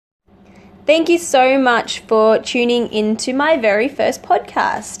Thank you so much for tuning into my very first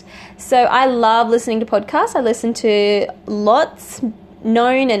podcast. So I love listening to podcasts. I listen to lots,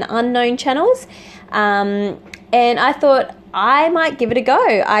 known and unknown channels, and I thought I might give it a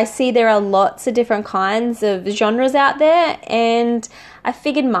go. I see there are lots of different kinds of genres out there, and I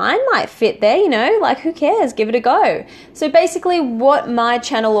figured mine might fit there, who cares? Give it a go. So basically what my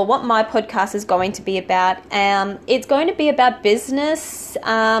channel or what my podcast is going to be about, it's going to be about business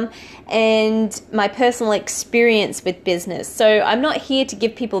and my personal experience with business. So I'm not here to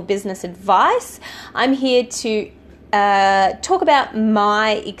give people business advice. I'm here to talk about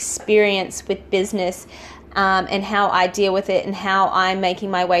my experience with business and how I deal with it and how I'm making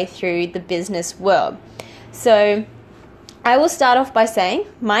my way through the business world. So I will start off by saying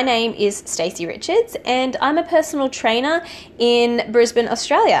my name is Stacey Richards and I'm a personal trainer in Brisbane,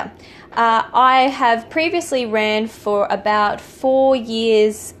 Australia. I have previously ran for about 4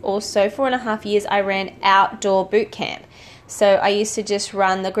 years or so, 4.5 years, I ran outdoor boot camp. So I used to just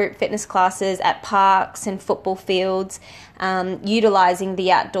run the group fitness classes at parks and football fields, utilizing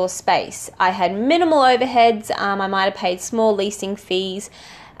the outdoor space. I had minimal overheads. I might have paid small leasing fees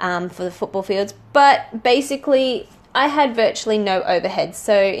for the football fields, but basically I had virtually no overheads.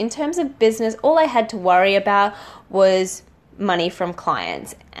 So in terms of business, all I had to worry about was money from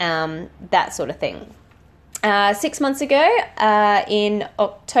clients, that sort of thing. 6 months ago, in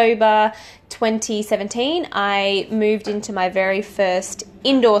October 2017, I moved into my very first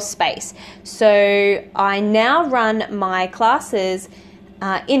indoor space. So I now run my classes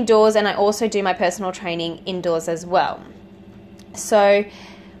indoors, and I also do my personal training indoors as well. So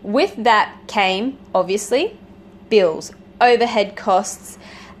with that came, obviously, bills, overhead costs,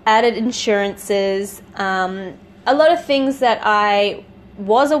 added insurances, a lot of things that I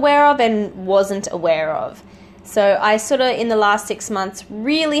was aware of and wasn't aware of. So I sort of, in the last 6 months,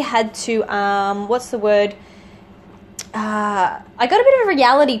 really had to, I got a bit of a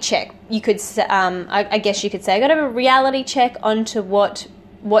reality check, I guess you could say. I got a reality check onto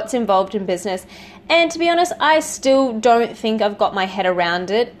what's involved in business. And to be honest, I still don't think I've got my head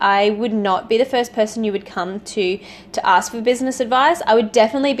around it. I would not be the first person you would come to ask for business advice. I would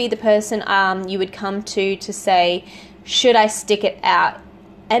definitely be the person you would come to say, should I stick it out?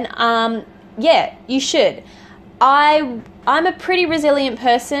 And yeah, you should. I'm a pretty resilient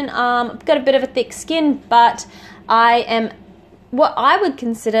person. I've got a bit of a thick skin, but I am what I would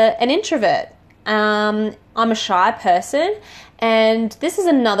consider an introvert. I'm a shy person, and this is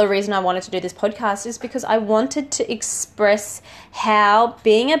another reason I wanted to do this podcast, is because I wanted to express how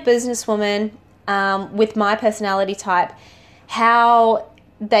being a businesswoman with my personality type, how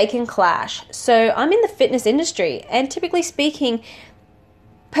they can clash. So I'm in the fitness industry, and typically speaking,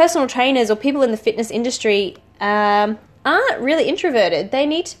 personal trainers or people in the fitness industry aren't really introverted. They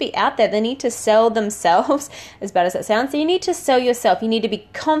need to be out there. They need to sell themselves, as bad as that sounds. So you need to sell yourself. You need to be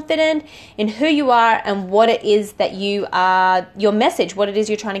confident in who you are and what it is that you are, your message, what it is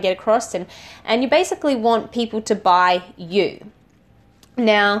you're trying to get across. And you basically want people to buy you.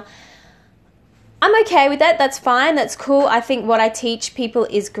 Now, I'm okay with that. That's fine. That's cool. I think what I teach people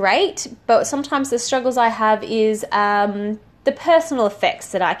is great. But sometimes the struggles I have is the personal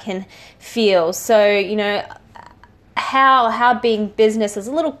effects that I can feel. So, how being business is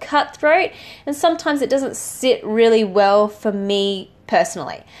a little cutthroat, and sometimes it doesn't sit really well for me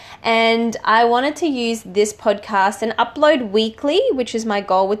personally. And I wanted to use this podcast and upload weekly, which is my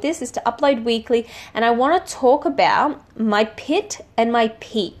goal with this, is to upload weekly. And I want to talk about my pit and my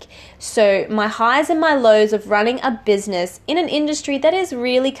peak. So my highs and my lows of running a business in an industry that is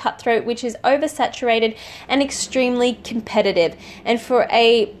really cutthroat, which is oversaturated and extremely competitive. And for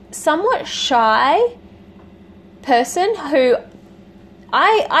a somewhat shy person who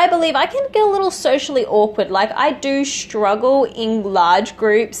I believe I can get a little socially awkward. Like, I do struggle in large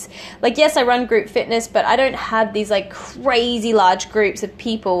groups. Like, yes, I run group fitness, but I don't have these like crazy large groups of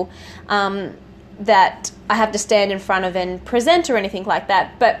people that I have to stand in front of and present or anything like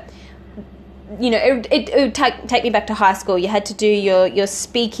that. But it would take me back to high school. You had to do your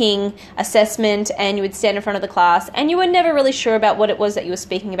speaking assessment, and you would stand in front of the class, and you were never really sure about what it was that you were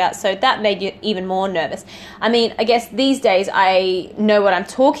speaking about, so that made you even more nervous. I mean, I guess these days I know what I'm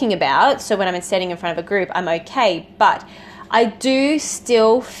talking about, so when I'm standing in front of a group, I'm okay, but I do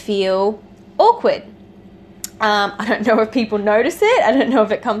still feel awkward. I don't know if people notice it. I don't know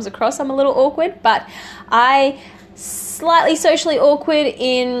if it comes across I'm a little awkward, but I slightly socially awkward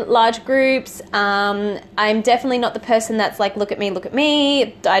in large groups. I'm definitely not the person that's like, look at me, look at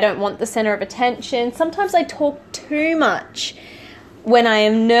me. I don't want the center of attention. Sometimes I talk too much when I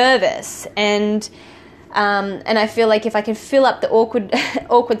am nervous, and And I feel like if I can fill up the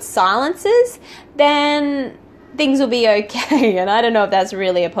awkward silences, then things will be okay. And I don't know if that's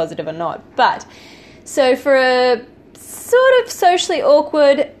really a positive or not. But so for a sort of socially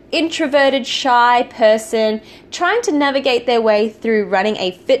awkward, introverted, shy person trying to navigate their way through running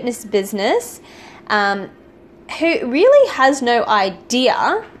a fitness business, who really has no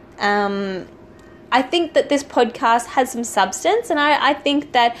idea, I think that this podcast has some substance, and I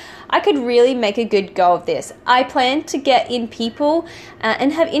think that I could really make a good go of this. I plan to get in people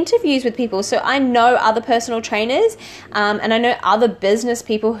and have interviews with people. So I know other personal trainers and I know other business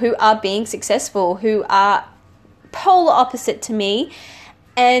people who are being successful, who are polar opposite to me.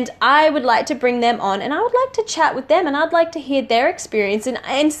 And I would like to bring them on, and I would like to chat with them, and I'd like to hear their experience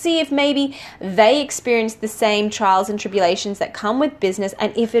and see if maybe they experience the same trials and tribulations that come with business,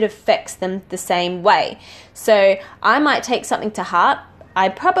 and if it affects them the same way. So I might take something to heart. I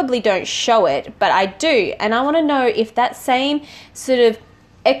probably don't show it, but I do. And I want to know if that same sort of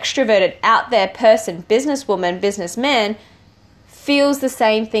extroverted, out there person, businesswoman, businessman, feels the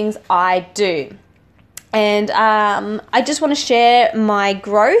same things I do. And I just want to share my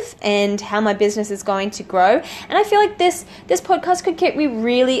growth and how my business is going to grow. And I feel like this podcast could keep me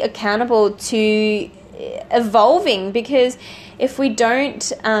really accountable to evolving, because if we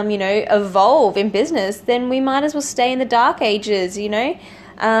don't, evolve in business, then we might as well stay in the dark ages,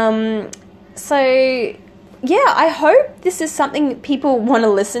 So, yeah, I hope this is something people want to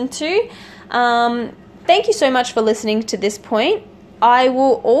listen to. Thank you so much for listening to this point. I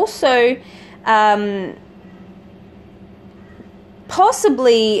will also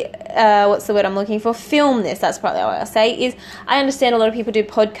possibly, what's the word I'm looking for? Film this. That's probably what I'll say. Is I understand a lot of people do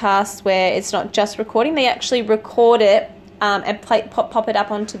podcasts where it's not just recording; they actually record it and pop it up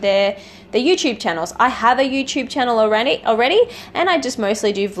onto their YouTube channels. I have a YouTube channel already, and I just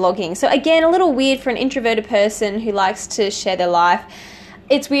mostly do vlogging. So again, a little weird for an introverted person who likes to share their life.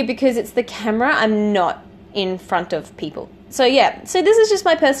 It's weird because it's the camera. I'm not in front of people. So yeah, so this is just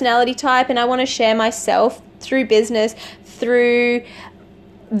my personality type, and I want to share myself through business, through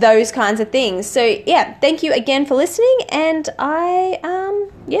those kinds of things. So yeah, thank you again for listening, and I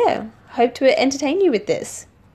hope to entertain you with this.